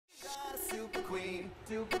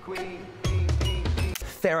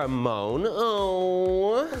Pheromone.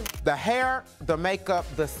 Oh. The hair, the makeup,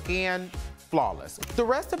 the skin, flawless. The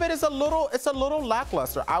rest of it is a little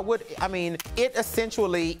lackluster. I mean, it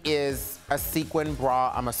essentially is a sequin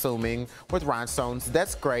bra, I'm assuming, with rhinestones.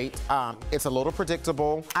 That's great. It's a little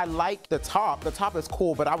predictable. I like the top. The top is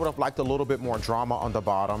cool, but I would have liked a little bit more drama on the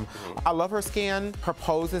bottom. I love her skin. Her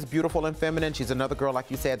pose is beautiful and feminine. She's another girl,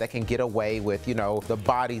 like you said, that can get away with, you know, the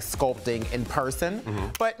body sculpting in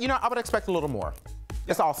person. But, you know, I would expect a little more.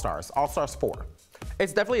 It's All Stars 4.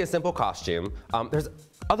 It's definitely a simple costume.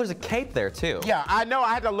 There's a cape there too. Yeah, I know.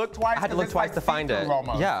 I had to look twice. I had to look twice to find it.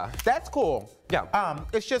 Almost. Yeah. That's cool. Yeah.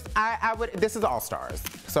 It's just, this is All Stars.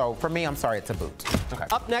 So for me, I'm sorry, it's a boot. Okay.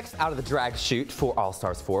 Up next, out of the drag chute for All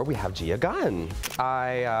Stars 4, we have Gia Gunn.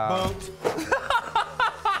 Boot.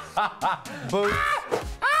 Boot.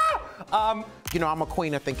 You know, I'm a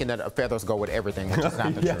queen of thinking that feathers go with everything, which is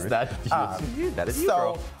not the yes, truth. that is you,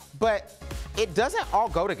 girl. But it doesn't all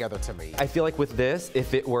go together to me. I feel like with this,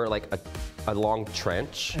 if it were like a long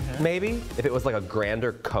trench, maybe, if it was like a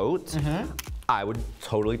grander coat, I would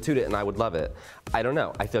totally toot it and I would love it. I don't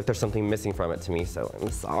know. I feel like there's something missing from it to me, so I'm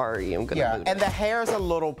sorry. I'm gonna boot and it. the hair's a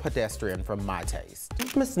little pedestrian from my taste.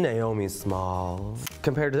 Miss Naomi Smalls.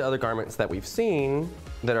 Compared to the other garments that we've seen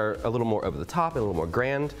that are a little more over the top, a little more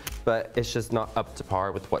grand, but it's just not up to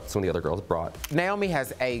par with what some of the other girls brought. Naomi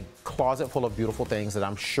has a closet full of beautiful things that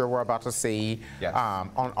I'm sure we're about to see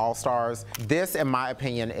on All Stars. This, in my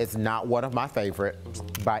opinion, is not one of my favorites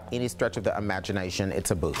by any stretch of the imagination.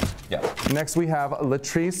 It's a boot. Yeah. Next we have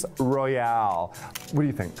Latrice Royale. What do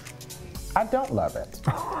you think? I don't love it.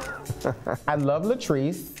 I love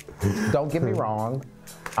Latrice. Don't get me wrong.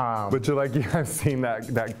 But you have seen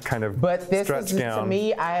that kind of but this stretch is, gown. To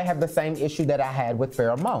me, I have the same issue that I had with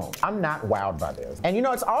Pheromone. I'm not wowed by this. And you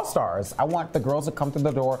know, it's All Stars. I want the girls to come through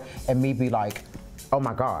the door and me be like, oh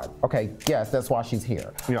my God, okay, yes, that's why she's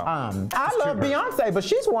here. Yeah. I love Beyonce, but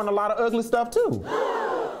she's worn a lot of ugly stuff too.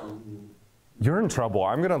 You're in trouble.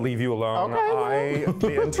 I'm gonna leave you alone. Okay.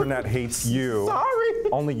 The internet hates you.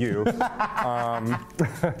 Sorry. Only you.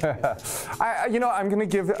 You know, I'm gonna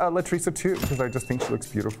give Latrice a 2 because I just think she looks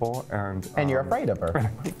beautiful and you're afraid of her.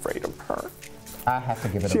 I'm afraid of her. I have to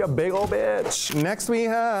give it. She a big old bitch. Next we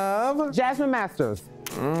have Jasmine Masters.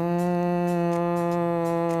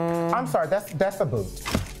 I'm sorry. That's a boot.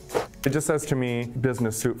 It just says to me,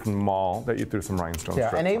 business suit from the mall that you threw some rhinestones.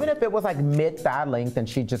 Yeah, and even if it was like mid-thigh length and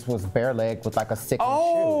she just was bare-legged with like a 6-inch shoe.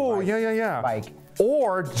 Oh, like, yeah. Like,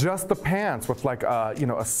 or just the pants with like a, you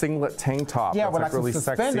know, a singlet tank top. Yeah, that's with like really some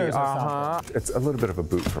sexy. suspenders or something. It's a little bit of a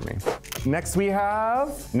boot for me. Next we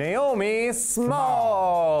have Naomi Smalls.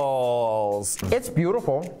 It's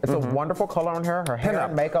beautiful. It's a wonderful color on her. Her hair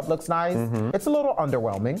and makeup looks nice. It's a little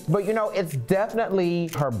underwhelming, but you know, it's definitely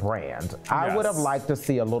her brand. I would have liked to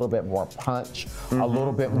see a little bit more punch, a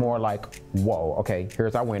little bit more like, whoa, okay,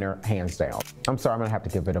 here's our winner, hands down. I'm sorry, I'm gonna have to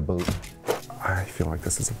give it a boot. I feel like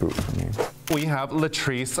this is a boot for me. We have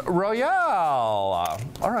Latrice Royale.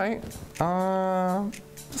 All right,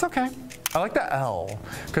 it's okay. I like the L,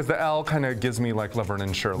 because the L kind of gives me like Laverne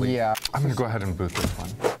and Shirley. Yeah. I'm gonna go ahead and boot this one.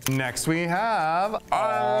 Next we have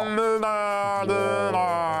I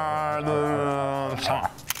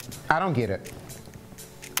don't get it.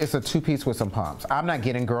 It's a 2-piece with some pumps. I'm not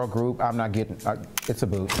getting girl group. I'm not getting, it's a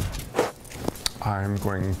boot. I'm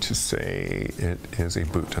going to say it is a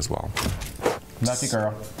boot as well. Lucky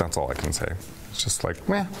girl. That's all I can say. It's just like,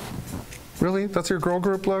 meh. Really? That's your girl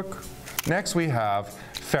group look? Next we have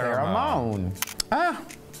Pheromone.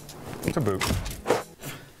 It's a boot.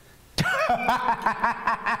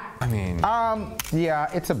 I mean. Yeah,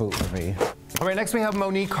 it's a boot for me. All right, next we have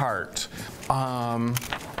Monique Hart.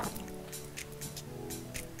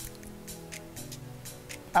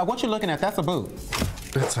 What you looking at? That's a boot.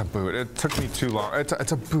 It's a boot. It took me too long.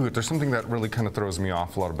 It's a boot. There's something that really kind of throws me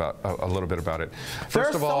off a little bit about it.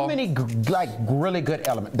 There's so many like really good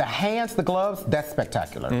elements. The hands, the gloves, that's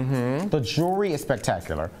spectacular. The jewelry is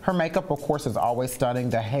spectacular. Her makeup, of course, is always stunning.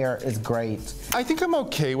 The hair is great. I think I'm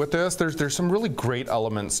okay with this. There's some really great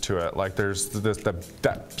elements to it. Like there's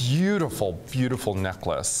that beautiful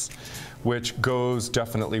necklace, which goes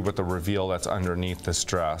definitely with the reveal that's underneath this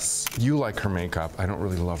dress. You like her makeup. I don't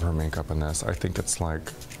really love her makeup in this. I think it's like,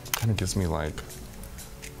 kind of gives me like,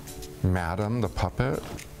 Madam the puppet.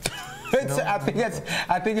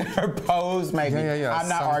 I think her pose maybe. Yeah, I'm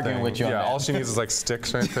not arguing with you on that. All she needs is like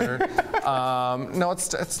sticks right there. No,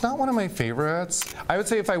 it's not one of my favorites. I would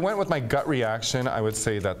say if I went with my gut reaction, I would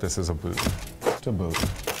say that this is a boot. It's a boot.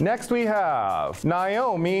 Next we have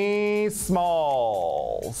Naomi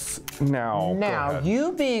Smalls. Now,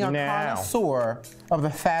 you being a connoisseur of the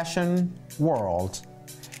fashion world,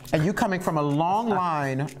 and you coming from a long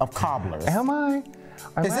line of cobblers. Am I?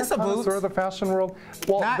 Is this a boot? Of the fashion world?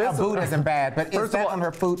 Well, not a boot isn't bad, but is that on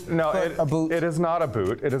her foot? No, a boot? It is not a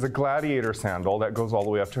boot. It is a gladiator sandal that goes all the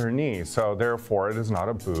way up to her knee. So therefore, it is not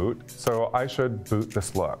a boot. So I should boot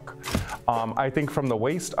this look. I think from the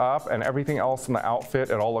waist up and everything else in the outfit,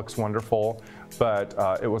 it all looks wonderful. But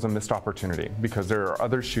it was a missed opportunity because there are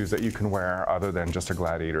other shoes that you can wear other than just a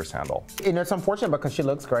gladiator sandal. And it's unfortunate because she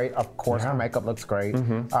looks great. Of course, her makeup looks great.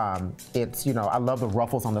 It's, you know, I love the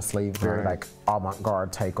ruffles on the sleeve, very like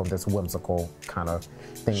avant-garde take on this whimsical kind of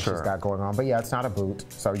thing she's got going on. But yeah, it's not a boot,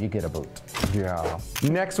 so you get a boot. Yeah.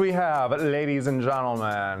 Next we have, ladies and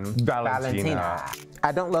gentlemen, Valentina.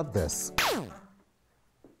 I don't love this.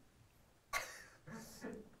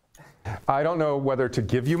 I don't know whether to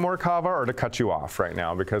give you more kava or to cut you off right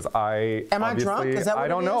now because Am I drunk? Is that what I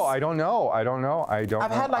don't know. I don't know. I don't know. I don't know.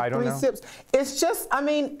 I've had like 3 sips. It's just, I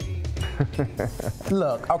mean,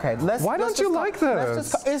 look, okay, Why don't you like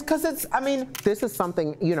this? It's because it's, I mean, this is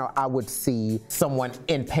something, you know, I would see someone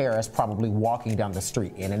in Paris probably walking down the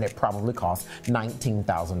street in, and it probably costs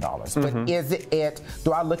 $19,000. But is it,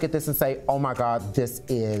 do I look at this and say, oh my God, this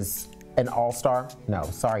is an all-star? No,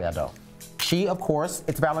 sorry, I don't. She, of course,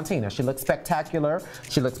 it's Valentina. She looks spectacular.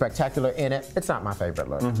 She looks spectacular in it. It's not my favorite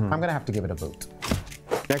look. I'm gonna have to give it a boot.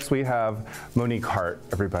 Next we have Monique Hart,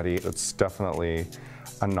 everybody. It's definitely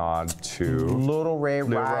a nod to Little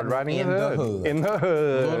Red riding in the hood. In the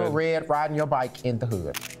hood. Little Red riding your bike in the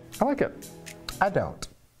hood. I like it. I don't.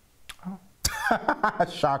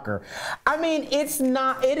 Shocker. I mean, it's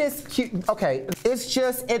not, it is cute. Okay, it's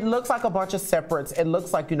just, it looks like a bunch of separates. It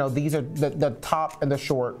looks like, you know, these are the top and the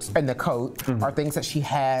shorts and the coat are things that she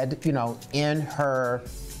had, you know, in her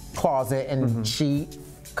closet, and she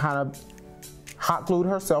kind of hot glued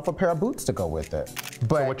herself a pair of boots to go with it.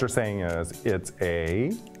 But so what you're saying is it's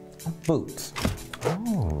a boot.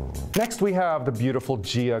 Oh. Next we have the beautiful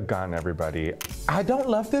Gia Gunn, everybody. I don't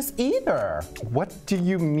love this either. What do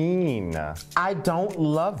you mean? I don't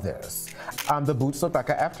love this. The boots look like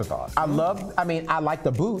an afterthought. I like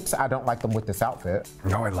the boots. I don't like them with this outfit.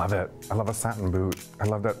 No, I love it. I love a satin boot. I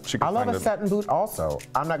love that. I love a satin boot also.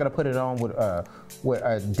 I'm not gonna put it on with a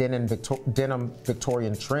denim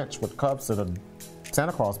Victorian trench with cuffs and a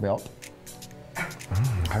Santa Claus belt.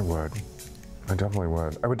 I would. I definitely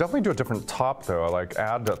would. I would definitely do a different top though, like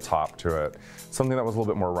add a top to it. Something that was a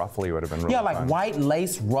little bit more ruffly would have been really fun. Like white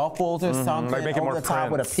lace ruffles or something. Like make it more over the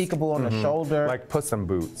top with a peekaboo on the shoulder. Like Puss in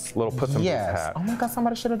Boots, little Puss in Boots hat. Oh my God,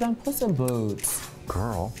 somebody should have done Puss in Boots.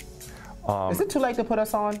 Girl. Is it too late to put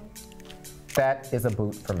us on? That is a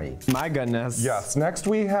boot for me. My goodness. Yes, next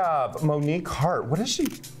we have Monique Hart. What is she?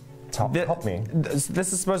 Help me.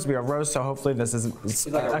 This is supposed to be a roast, so hopefully this is a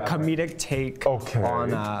comedic take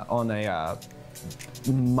on a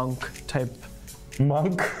monk type.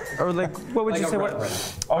 Monk? Or like, what would you say?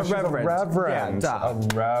 Oh, a reverend. Yeah, a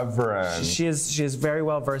reverend. She is very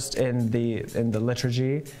well versed in the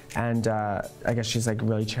liturgy, and I guess she's like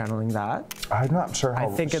really channeling that. I'm not sure how.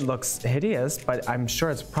 I think it looks hideous, but I'm sure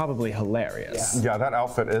it's probably hilarious. Yeah, that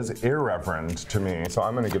outfit is irreverent to me, so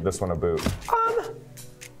I'm gonna give this one a boot.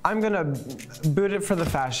 I'm gonna boot it for the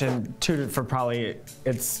fashion, toot it for probably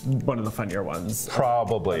it's one of the funnier ones.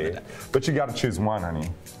 Probably, but you got to choose one, honey.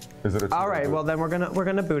 Is it a all right? Well, then we're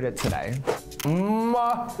gonna boot it today.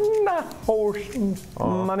 I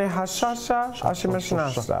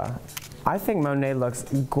think Monet looks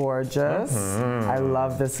gorgeous. I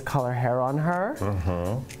love this color hair on her.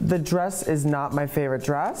 The dress is not my favorite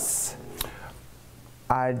dress.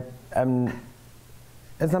 It's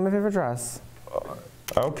not my favorite dress.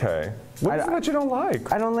 Okay. What is it that you don't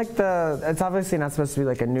like? I don't like it's obviously not supposed to be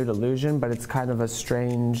like a nude illusion, but it's kind of a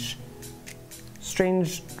strange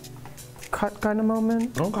cut kind of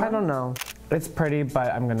moment. Okay. I don't know. It's pretty,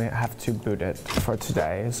 but I'm gonna have to boot it for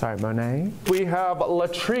today. Sorry, Monet. We have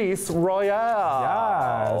Latrice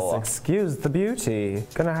Royale. Yes, excuse the beauty.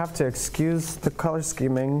 Gonna have to excuse the color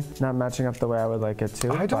scheming not matching up the way I would like it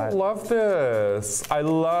to. I don't love this. I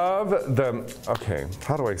love okay,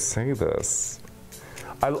 how do I say this?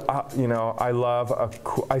 I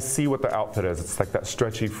see what the outfit is. It's like that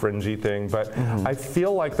stretchy, fringy thing, but I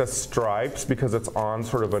feel like the stripes, because it's on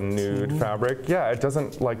sort of a nude fabric, yeah, it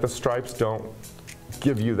doesn't, like the stripes don't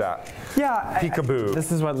give you that peekaboo.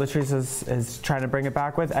 This is what Latrice is trying to bring it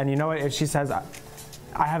back with, and you know what, if she says, I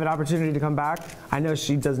have an opportunity to come back, I know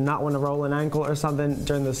she does not want to roll an ankle or something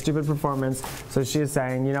during the stupid performance, so she is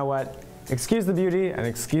saying, you know what, excuse the beauty and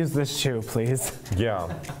excuse this shoe, please. Yeah.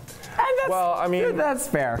 And Well, I mean, that's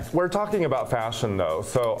fair. We're talking about fashion, though,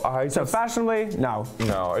 so fashionably, no.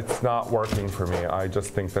 No, it's not working for me. I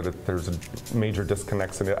just think that there's a major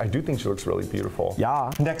disconnects in it. I do think she looks really beautiful.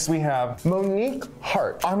 Yeah. Next we have Monique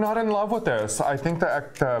Hart. I'm not in love with this. I think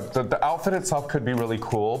the outfit itself could be really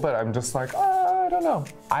cool, but I'm just like, I don't know.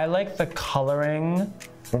 I like the coloring.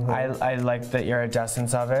 I like the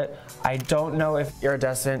iridescence of it. I don't know if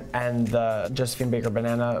iridescent and the Josephine Baker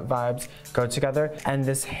banana vibes go together. And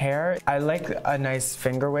this hair, I like a nice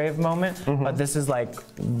finger wave moment, but this is like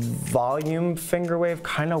volume finger wave,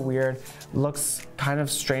 kind of weird. Looks kind of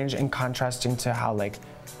strange and contrasting to how like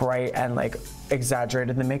bright and like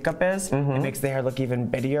exaggerated the makeup is. It makes the hair look even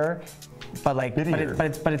bittier, but like,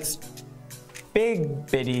 but it's big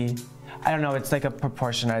bitty. I don't know. It's like a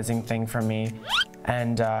proportionizing thing for me.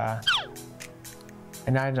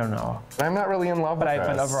 And I don't know. I'm not really in love with this.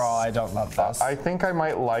 But overall, I don't love this. I think I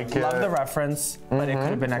might like it. Love the reference, but it could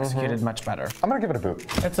have been executed much better. I'm gonna give it a boot.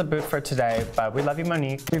 It's a boot for today, but we love you,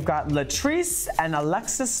 Monique. We've got Latrice and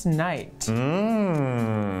Alexis Knight.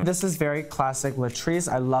 This is very classic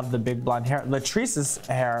Latrice. I love the big blonde hair. Latrice's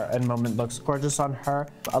hair and moment looks gorgeous on her.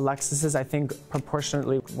 Alexis's, I think,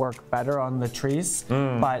 proportionately work better on Latrice,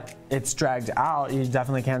 but it's dragged out. You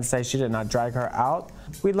definitely can't say she did not drag her out.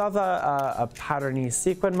 We love a patterny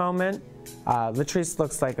sequin moment. Latrice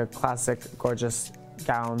looks like a classic, gorgeous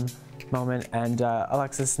gown moment, and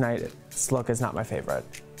Alexis Knight's look is not my favorite.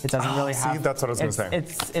 It doesn't really have. See, that's what I was gonna say.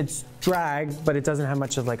 It's dragged, but it doesn't have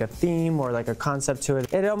much of like a theme or like a concept to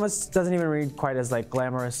it. It almost doesn't even read quite as like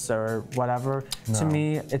glamorous or whatever. No. To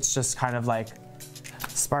me, it's just kind of like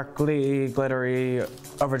sparkly, glittery,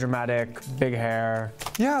 overdramatic, big hair.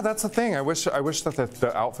 Yeah, that's the thing. I wish that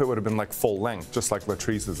the outfit would have been like full length, just like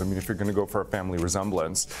Latrice's. I mean, if you're gonna go for a family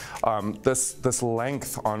resemblance, this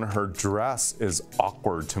length on her dress is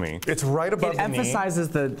awkward to me. It's right above the knee. It emphasizes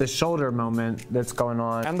the shoulder moment that's going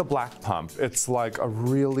on. And the black pump. It's like a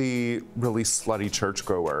really, really slutty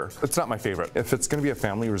churchgoer. It's not my favorite. If it's gonna be a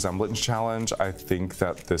family resemblance challenge, I think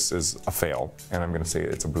that this is a fail, and I'm gonna say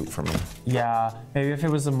it's a boot for me. Yeah, maybe if it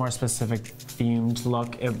was a more specific themed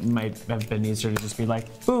look, it might have been easier to just be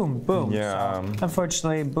like, boom, boom. Yeah. So,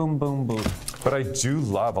 unfortunately, boom, boom, boom. But I do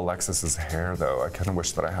love Alexis's hair, though. I kind of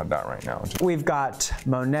wish that I had that right now. We've got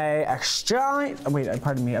Monet Extra. Wait,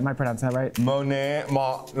 pardon me. Am I pronouncing that right? Monet,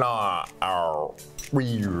 that's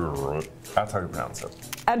how you pronounce it.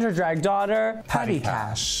 And her drag daughter, Patty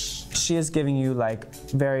Cash. She is giving you like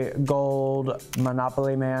very gold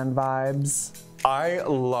Monopoly Man vibes. I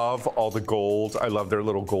love all the gold. I love their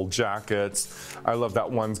little gold jackets. I love that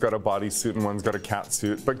one's got a bodysuit and one's got a cat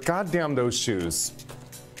suit. But goddamn those shoes.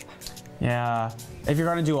 Yeah, if you're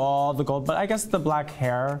gonna do all the gold, but I guess the black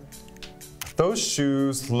hair. Those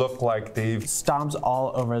shoes look like they've stomps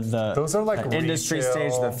all over the, those are like the industry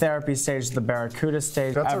stage, the therapy stage, the Barracuda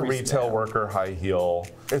stage. That's a retail worker high heel.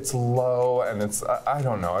 It's low and it's, I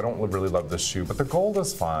don't know, I don't really love this shoe, but the gold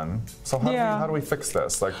is fun. So how do we fix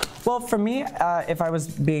this? Like, well, for me, if I was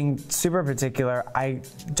being super particular, I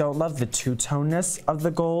don't love the two-toneness of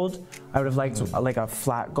the gold. I would have liked like a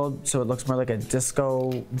flat gold, so it looks more like a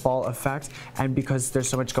disco ball effect. And because there's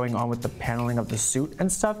so much going on with the paneling of the suit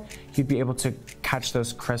and stuff, you'd be able to catch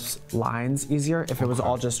those crisp lines easier if it was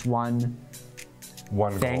all just one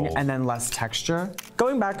thing gold. And then less texture.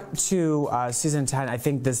 Going back to season 10, I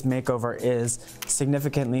think this makeover is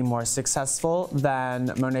significantly more successful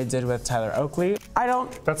than Monet did with Tyler Oakley.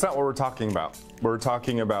 That's not what we're talking about. We're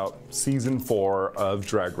talking about season 4 of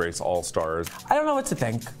Drag Race All-Stars. I don't know what to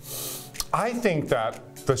think. I think that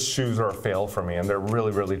the shoes are a fail for me and they're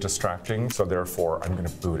really, really distracting. So therefore, I'm gonna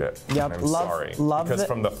boot it. Yep, I'm sorry. Because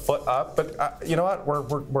from the foot up, but you know what?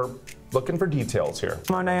 We're looking for details here.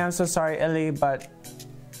 Monet, I'm so sorry, Illy, but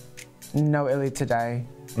no Illy today.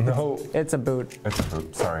 No. It's a boot. It's a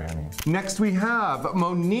boot, sorry, honey. Next we have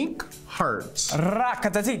Monique Hart.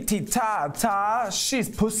 Rakatati-ta-ta, she's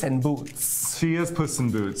Puss in Boots. She is Puss in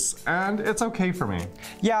Boots, and it's okay for me.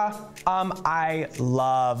 Yeah, I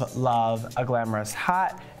love a glamorous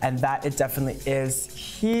hat, and that it definitely is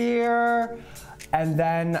here. And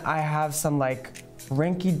then I have some like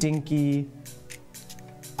rinky-dinky,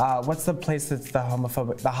 what's the place that's the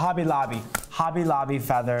homophobic? The Hobby Lobby. Hobby Lobby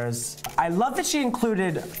feathers. I love that she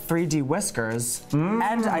included 3D whiskers and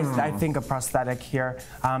I think a prosthetic here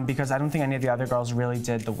because I don't think any of the other girls really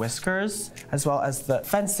did the whiskers, as well as the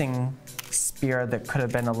fencing spear that could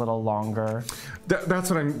have been a little longer.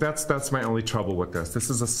 That's my only trouble with this. This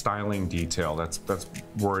is a styling detail that's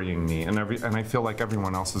worrying me, and I feel like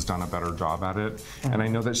everyone else has done a better job at it. And I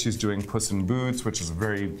know that she's doing Puss in Boots, which is a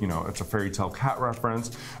very, it's a fairy tale cat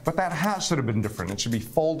reference. But that hat should have been different. It should be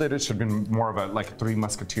folded. It should have been more of a like Three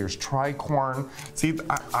Musketeers tricorn. See,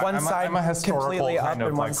 I'm a historical completely up kind of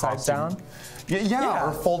and one like side costume. down. Yeah,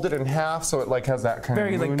 or folded in half so it like has that kind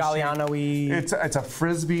Very of like moon shape. Galliano-y. It's a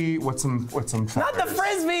frisbee with some feathers. Not the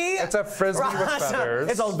frisbee! It's a frisbee with feathers.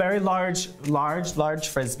 It's a very large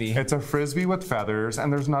frisbee. It's a frisbee with feathers,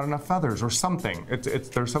 and there's not enough feathers or something.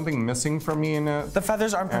 There's something missing for me in it. The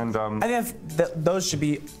feathers aren't. And I think those should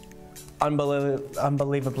be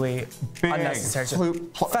unbelievably big, unnecessary.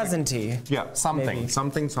 Pheasanty. Yeah, something.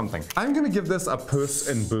 I'm gonna give this a Puss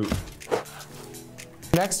in Boot.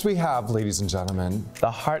 Next we have, ladies and gentlemen,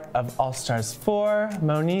 The Heart of All Stars 4,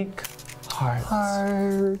 Monique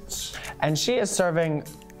Heart. And she is serving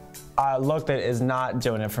a look that is not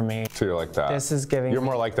doing it for me. So you're like that. This is giving You're me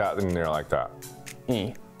more like that than you're like that.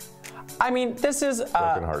 I mean, this is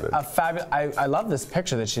a fabulous. I love this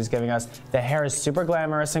picture that she's giving us. The hair is super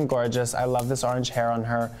glamorous and gorgeous. I love this orange hair on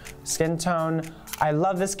her skin tone. I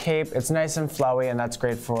love this cape. It's nice and flowy, and that's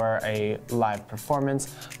great for a live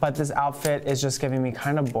performance. But this outfit is just giving me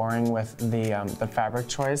kind of boring with the fabric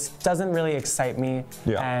choice. Doesn't really excite me,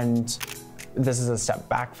 and this is a step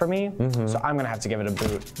back for me. So I'm gonna have to give it a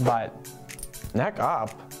boot. But neck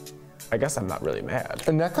up, I guess I'm not really mad.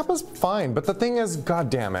 The neck up is fine, but the thing is,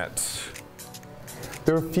 god damn it.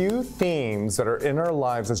 There are few themes that are in our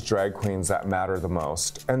lives as drag queens that matter the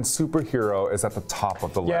most, and superhero is at the top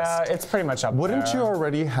of the list. Yeah, it's pretty much up Wouldn't there. you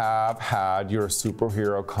already have had your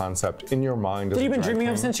superhero concept in your mind? That you've been dreaming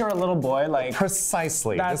of since you were a little boy, like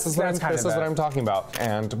precisely. This is what I'm talking about.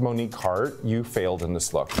 And Monique Heart, you failed in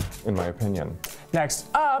this look, in my opinion. Next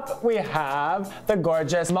up, we have the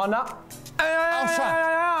gorgeous Mona.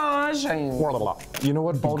 You know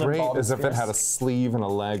what would be great is if it fierce. had a sleeve and a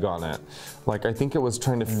leg on it. Like, I think it was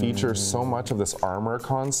trying to feature so much of this armor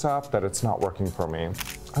concept that it's not working for me.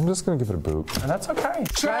 I'm just gonna give it a boot. And that's okay.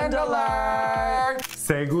 Trend alert!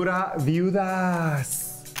 Segura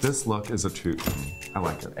viudas. This look is a toot. I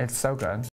like it. It's so good.